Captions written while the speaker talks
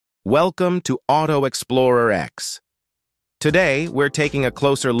Welcome to Auto Explorer X. Today, we're taking a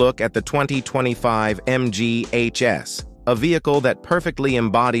closer look at the 2025 MG HS, a vehicle that perfectly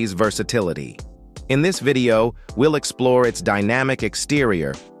embodies versatility. In this video, we'll explore its dynamic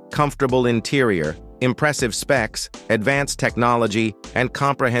exterior, comfortable interior, impressive specs, advanced technology, and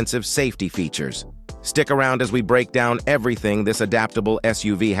comprehensive safety features. Stick around as we break down everything this adaptable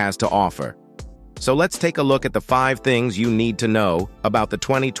SUV has to offer. So let's take a look at the 5 things you need to know about the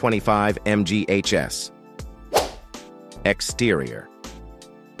 2025 MG HS. Exterior.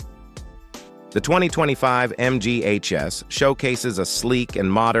 The 2025 MG HS showcases a sleek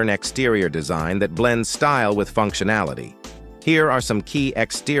and modern exterior design that blends style with functionality. Here are some key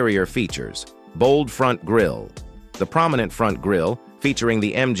exterior features. Bold front grille. The prominent front grille, featuring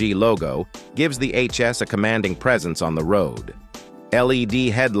the MG logo, gives the HS a commanding presence on the road. LED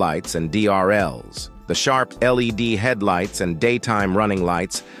headlights and DRLs. The sharp LED headlights and daytime running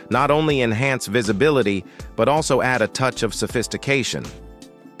lights not only enhance visibility, but also add a touch of sophistication.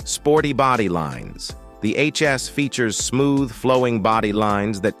 Sporty body lines. The HS features smooth, flowing body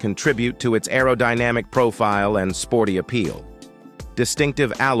lines that contribute to its aerodynamic profile and sporty appeal.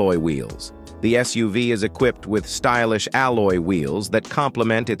 Distinctive alloy wheels. The SUV is equipped with stylish alloy wheels that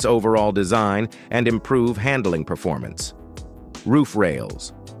complement its overall design and improve handling performance. Roof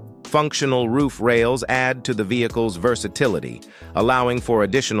rails. Functional roof rails add to the vehicle's versatility, allowing for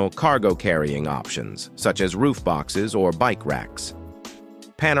additional cargo carrying options, such as roof boxes or bike racks.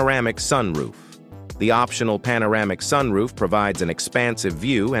 Panoramic sunroof. The optional panoramic sunroof provides an expansive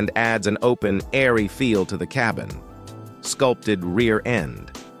view and adds an open, airy feel to the cabin. Sculpted rear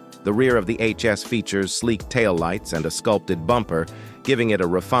end. The rear of the HS features sleek taillights and a sculpted bumper, giving it a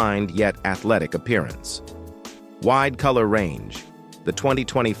refined yet athletic appearance. Wide color range. The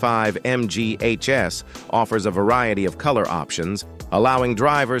 2025 MG HS offers a variety of color options, allowing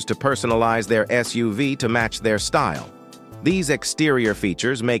drivers to personalize their SUV to match their style. These exterior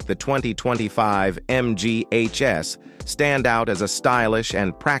features make the 2025 MG HS stand out as a stylish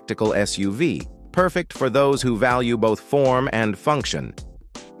and practical SUV, perfect for those who value both form and function.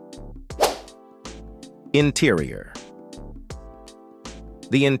 Interior.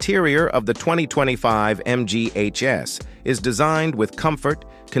 The interior of the 2025 MG HS is designed with comfort,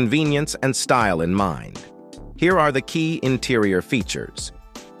 convenience, and style in mind. Here are the key interior features.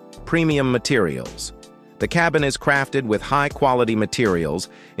 Premium materials. The cabin is crafted with high-quality materials,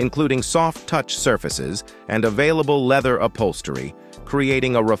 including soft-touch surfaces and available leather upholstery,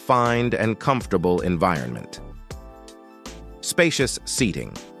 creating a refined and comfortable environment. Spacious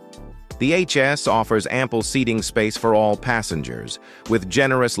seating. The HS offers ample seating space for all passengers, with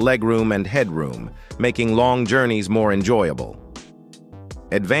generous legroom and headroom, making long journeys more enjoyable.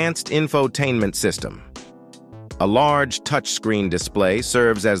 Advanced infotainment system. A large touchscreen display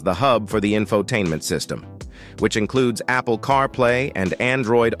serves as the hub for the infotainment system, which includes Apple CarPlay and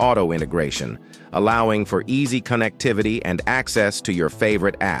Android Auto integration, allowing for easy connectivity and access to your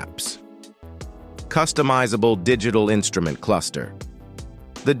favorite apps. Customizable digital instrument cluster.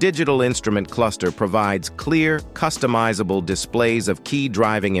 The digital instrument cluster provides clear, customizable displays of key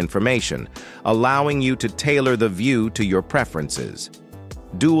driving information, allowing you to tailor the view to your preferences.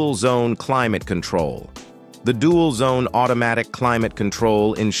 Dual-zone climate control. The dual-zone automatic climate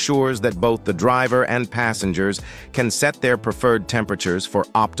control ensures that both the driver and passengers can set their preferred temperatures for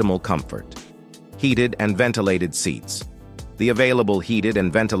optimal comfort. Heated and ventilated seats. The available heated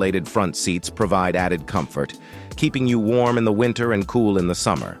and ventilated front seats provide added comfort, keeping you warm in the winter and cool in the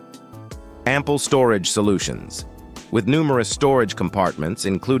summer. Ample storage solutions. With numerous storage compartments,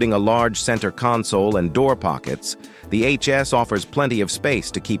 including a large center console and door pockets, the HS offers plenty of space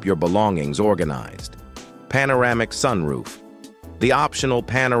to keep your belongings organized. Panoramic sunroof. The optional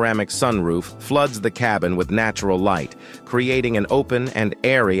panoramic sunroof floods the cabin with natural light, creating an open and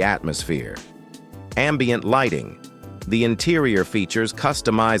airy atmosphere. Ambient lighting. The interior features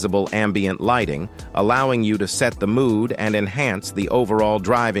customizable ambient lighting, allowing you to set the mood and enhance the overall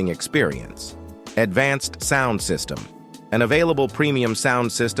driving experience. Advanced sound system. An available premium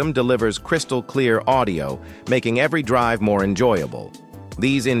sound system delivers crystal-clear audio, making every drive more enjoyable.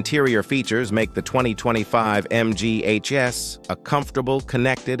 These interior features make the 2025 MG HS a comfortable,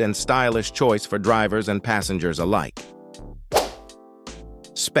 connected, and stylish choice for drivers and passengers alike.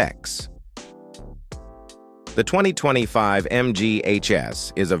 Specs. The 2025 MG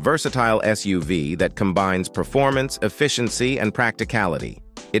HS is a versatile SUV that combines performance, efficiency, and practicality.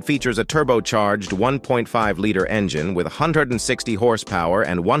 It features a turbocharged 1.5-liter engine with 160 horsepower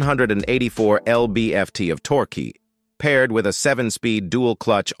and 184 lb-ft of torque, paired with a 7-speed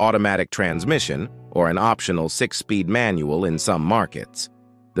dual-clutch automatic transmission or an optional 6-speed manual in some markets.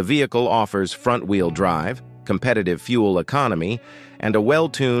 The vehicle offers front-wheel drive, competitive fuel economy, and a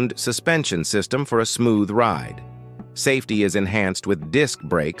well-tuned suspension system for a smooth ride. Safety is enhanced with disc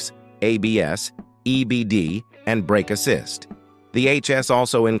brakes, ABS, EBD, and brake assist. The HS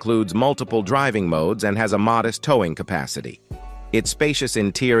also includes multiple driving modes and has a modest towing capacity. Its spacious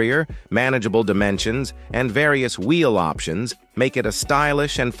interior, manageable dimensions, and various wheel options make it a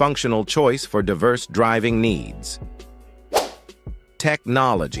stylish and functional choice for diverse driving needs.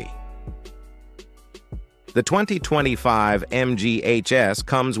 Technology. The 2025 MG HS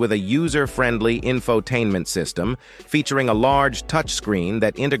comes with a user-friendly infotainment system featuring a large touchscreen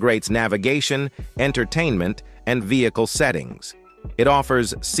that integrates navigation, entertainment, and vehicle settings. It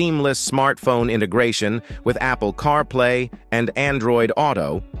offers seamless smartphone integration with Apple CarPlay and Android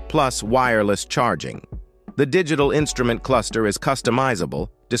Auto, plus wireless charging. The digital instrument cluster is customizable,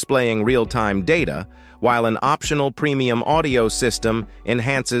 displaying real-time data, while an optional premium audio system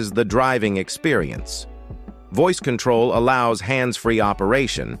enhances the driving experience. Voice control allows hands-free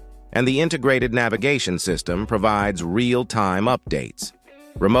operation, and the integrated navigation system provides real-time updates.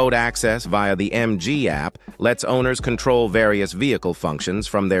 Remote access via the MG app lets owners control various vehicle functions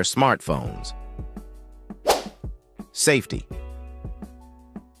from their smartphones. Safety.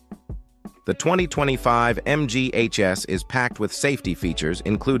 The 2025 MG HS is packed with safety features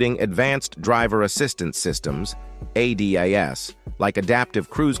including advanced driver assistance systems, ADAS, like adaptive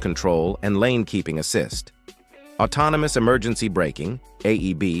cruise control and lane-keeping assist. Autonomous emergency braking,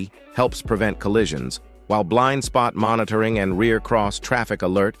 AEB, helps prevent collisions, while blind spot monitoring and rear cross traffic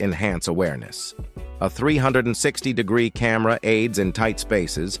alert enhance awareness. A 360-degree camera aids in tight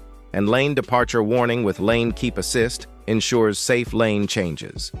spaces, and lane departure warning with lane keep assist ensures safe lane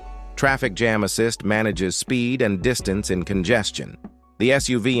changes. Traffic jam assist manages speed and distance in congestion. The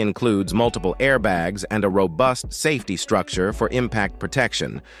SUV includes multiple airbags and a robust safety structure for impact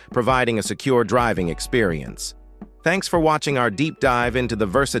protection, providing a secure driving experience. Thanks for watching our deep dive into the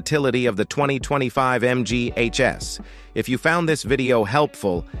versatility of the 2025 MG HS. If you found this video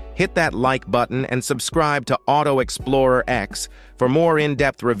helpful, hit that like button and subscribe to Auto Explorer X for more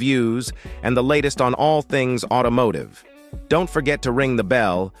in-depth reviews and the latest on all things automotive. Don't forget to ring the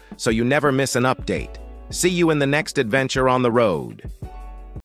bell so you never miss an update. See you in the next adventure on the road.